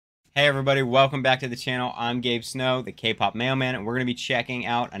Hey everybody, welcome back to the channel. I'm Gabe Snow, the K-pop mailman, and we're going to be checking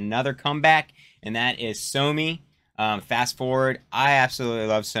out another comeback, and that is Somi. Fast forward, I absolutely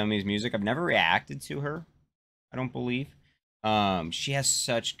love Somi's music. I've never reacted to her, I don't believe. She has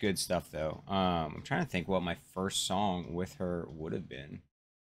such good stuff though. I'm trying to think what my first song with her would have been,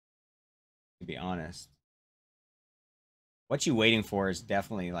 to be honest. What You Waiting For is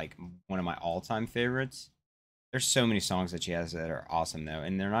definitely like one of my all-time favorites. There's so many songs that she has that are awesome though,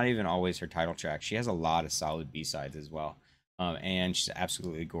 and they're not even always her title track. She has a lot of solid B-sides as well, and she's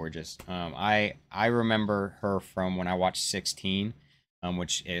absolutely gorgeous. I remember her from when I watched 16,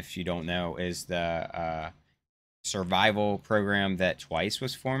 which, if you don't know, is the survival program that Twice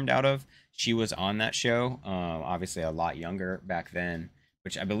was formed out of. She was on that show, obviously a lot younger back then,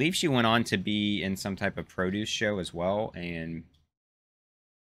 which I believe she went on to be in some type of produce show as well, and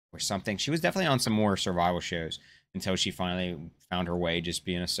or something. She was definitely on some more survival shows until she finally found her way just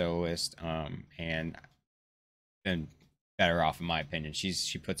being a soloist, and been better off in my opinion.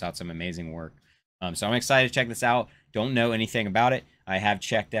 She puts out some amazing work. So I'm excited to check this out. Don't know anything about it. I have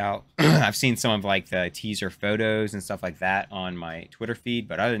checked out I've seen some of like the teaser photos and stuff like that on my Twitter feed,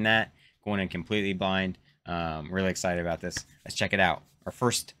 but other than that, going in completely blind. Really excited about this. Let's check it out. Our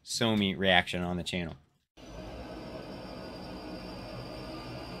first Somi reaction on the channel.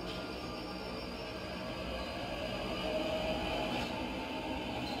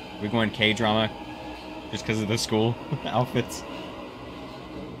 We're going K-drama just because of the school outfits.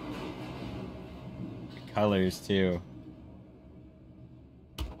 The colors, too.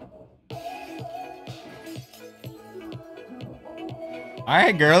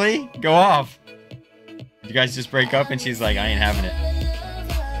 Alright, girly. Go off. Did you guys just break up and she's like, I ain't having it?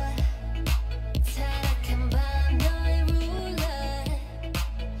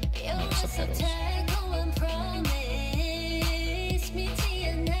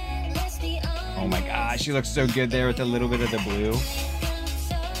 Oh my gosh, she looks so good there with a little bit of the blue.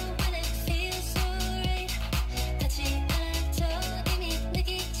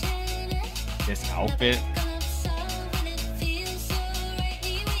 This outfit.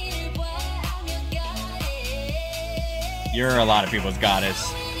 You're a lot of people's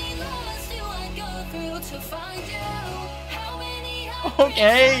goddess.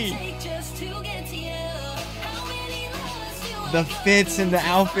 Okay. The fits and the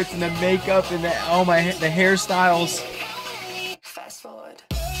outfits and the makeup and the the hairstyles. Fast forward.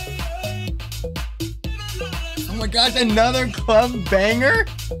 Oh my gosh, another club banger.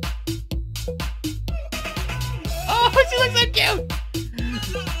 Oh, she looks so cute.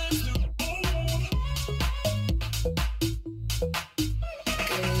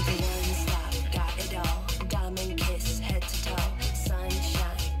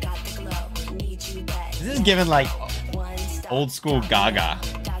 This is giving like old school Gaga. I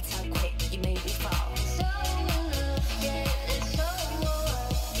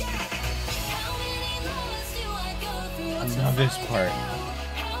love this part.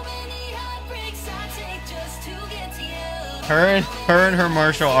 Her and her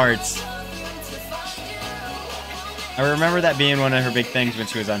martial arts. I remember that being one of her big things when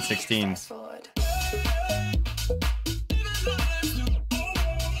she was on 16.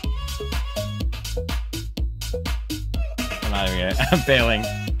 I'm failing.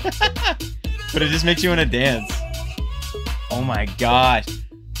 But it just makes you want to dance. Oh my gosh.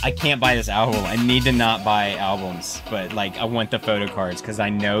 I can't buy this album. I need to not buy albums. But like, I want the photo cards because I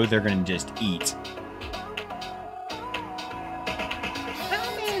know they're going to just eat.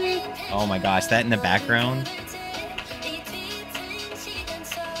 Oh my gosh, that in the background.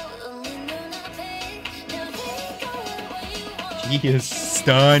 She is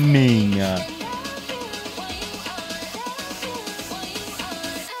stunning.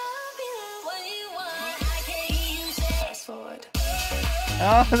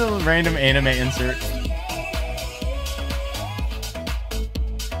 Oh, the random anime insert.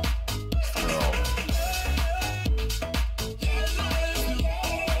 Girl.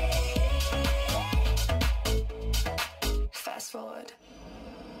 Fast forward.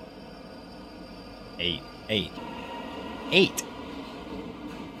 Eight.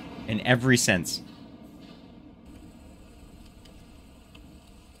 In every sense.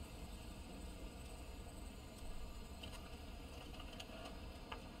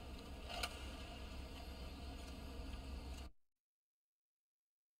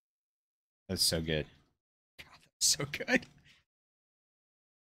 That's so good. God, that's so good.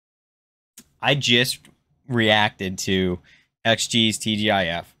 I just reacted to XG's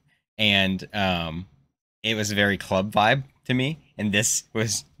TGIF, and it was a very club vibe to me, and this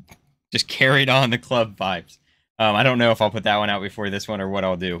was just carried on the club vibes. I don't know if I'll put that one out before this one or what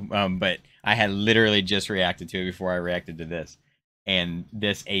I'll do. But I had literally just reacted to it before I reacted to this, and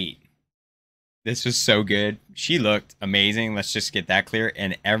this ate. This was so good. She looked amazing. Let's just get that clear.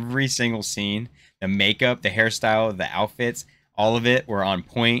 And every single scene, the makeup, the hairstyle, the outfits, all of it were on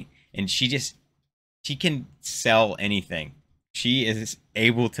point. And she can sell anything. She is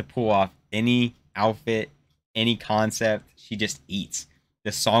able to pull off any outfit, any concept. She just eats.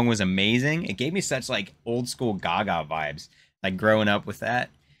 The song was amazing. It gave me such like old school Gaga vibes, like growing up with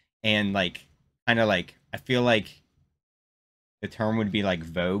that. And like kind of like I feel like the term would be like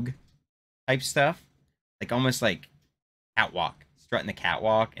Vogue type stuff. Like almost like catwalk, strutting the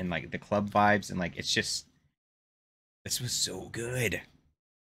catwalk and like the club vibes and like it's just this was so good.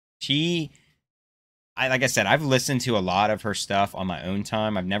 She like I said, I've listened to a lot of her stuff on my own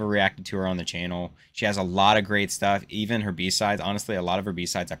time. I've never reacted to her on the channel. She has a lot of great stuff. Even her B-sides, honestly, a lot of her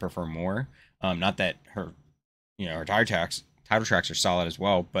B-sides I prefer more. Not that her, her title tracks are solid as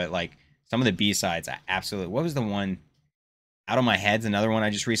well, but like some of the B-sides, I absolutely. What was the one? Out of My Head's another one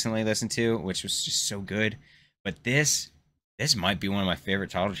I just recently listened to, which was just so good. But this might be one of my favorite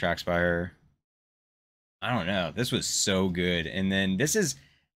title tracks by her. I don't know. This was so good. And then this is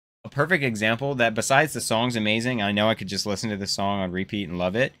a perfect example that besides the song's amazing, I know I could just listen to the song on repeat and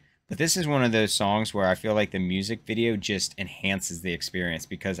love it. But this is one of those songs where I feel like the music video just enhances the experience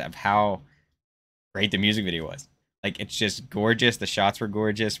because of how great the music video was. Like it's just gorgeous. The shots were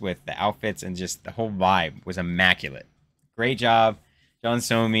gorgeous with the outfits and just the whole vibe was immaculate. Great job, JEON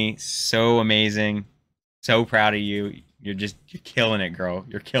SOMI. So amazing. So proud of you. You're killing it, girl.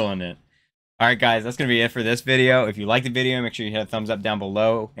 You're killing it. All right, guys, that's going to be it for this video. If you like the video, make sure you hit a thumbs up down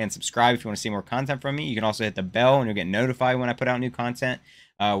below and subscribe if you want to see more content from me. You can also hit the bell and you'll get notified when I put out new content.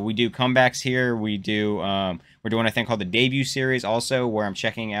 We do comebacks here. We're doing a thing called the debut series also, where I'm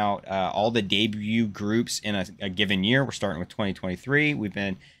checking out all the debut groups in a given year. We're starting with 2023. We've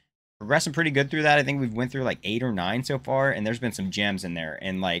been progressing pretty good through that. I think we've went through like 8 or 9 so far, and there's been some gems in there.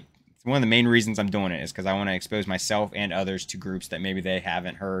 And like one of the main reasons I'm doing it is because I want to expose myself and others to groups that maybe they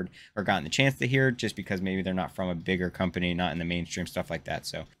haven't heard or gotten the chance to hear, just because maybe they're not from a bigger company, not in the mainstream, stuff like that.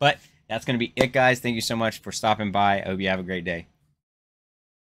 So, but that's going to be it, guys. Thank you so much for stopping by. I hope you have a great day.